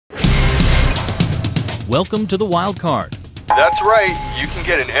Welcome to the Wildcard. That's right, you can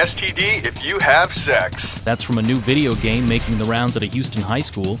get an STD if you have sex. That's from a new video game making the rounds at a Houston high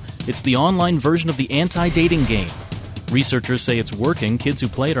school. It's the online version of the anti-dating game. Researchers say it's working. Kids who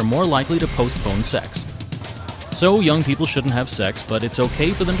play it are more likely to postpone sex. So young people shouldn't have sex, but it's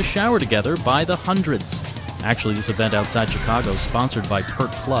okay for them to shower together by the hundreds. Actually, this event outside Chicago, sponsored by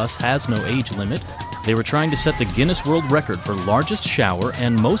Pert Plus, has no age limit. They were trying to set the Guinness World Record for largest shower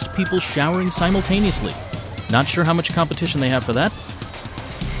and most people showering simultaneously. Not sure how much competition they have for that.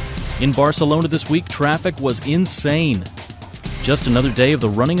 In Barcelona this week, traffic was insane. Just another day of the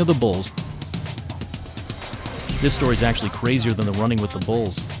running of the bulls. This story's actually crazier than the running with the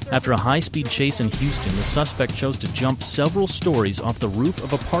bulls. After a high-speed chase in Houston, the suspect chose to jump several stories off the roof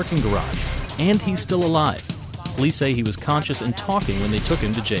of a parking garage. And he's still alive. Police say he was conscious and talking when they took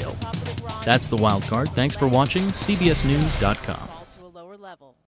him to jail. That's the Wildcard. Thanks for watching CBSNews.com.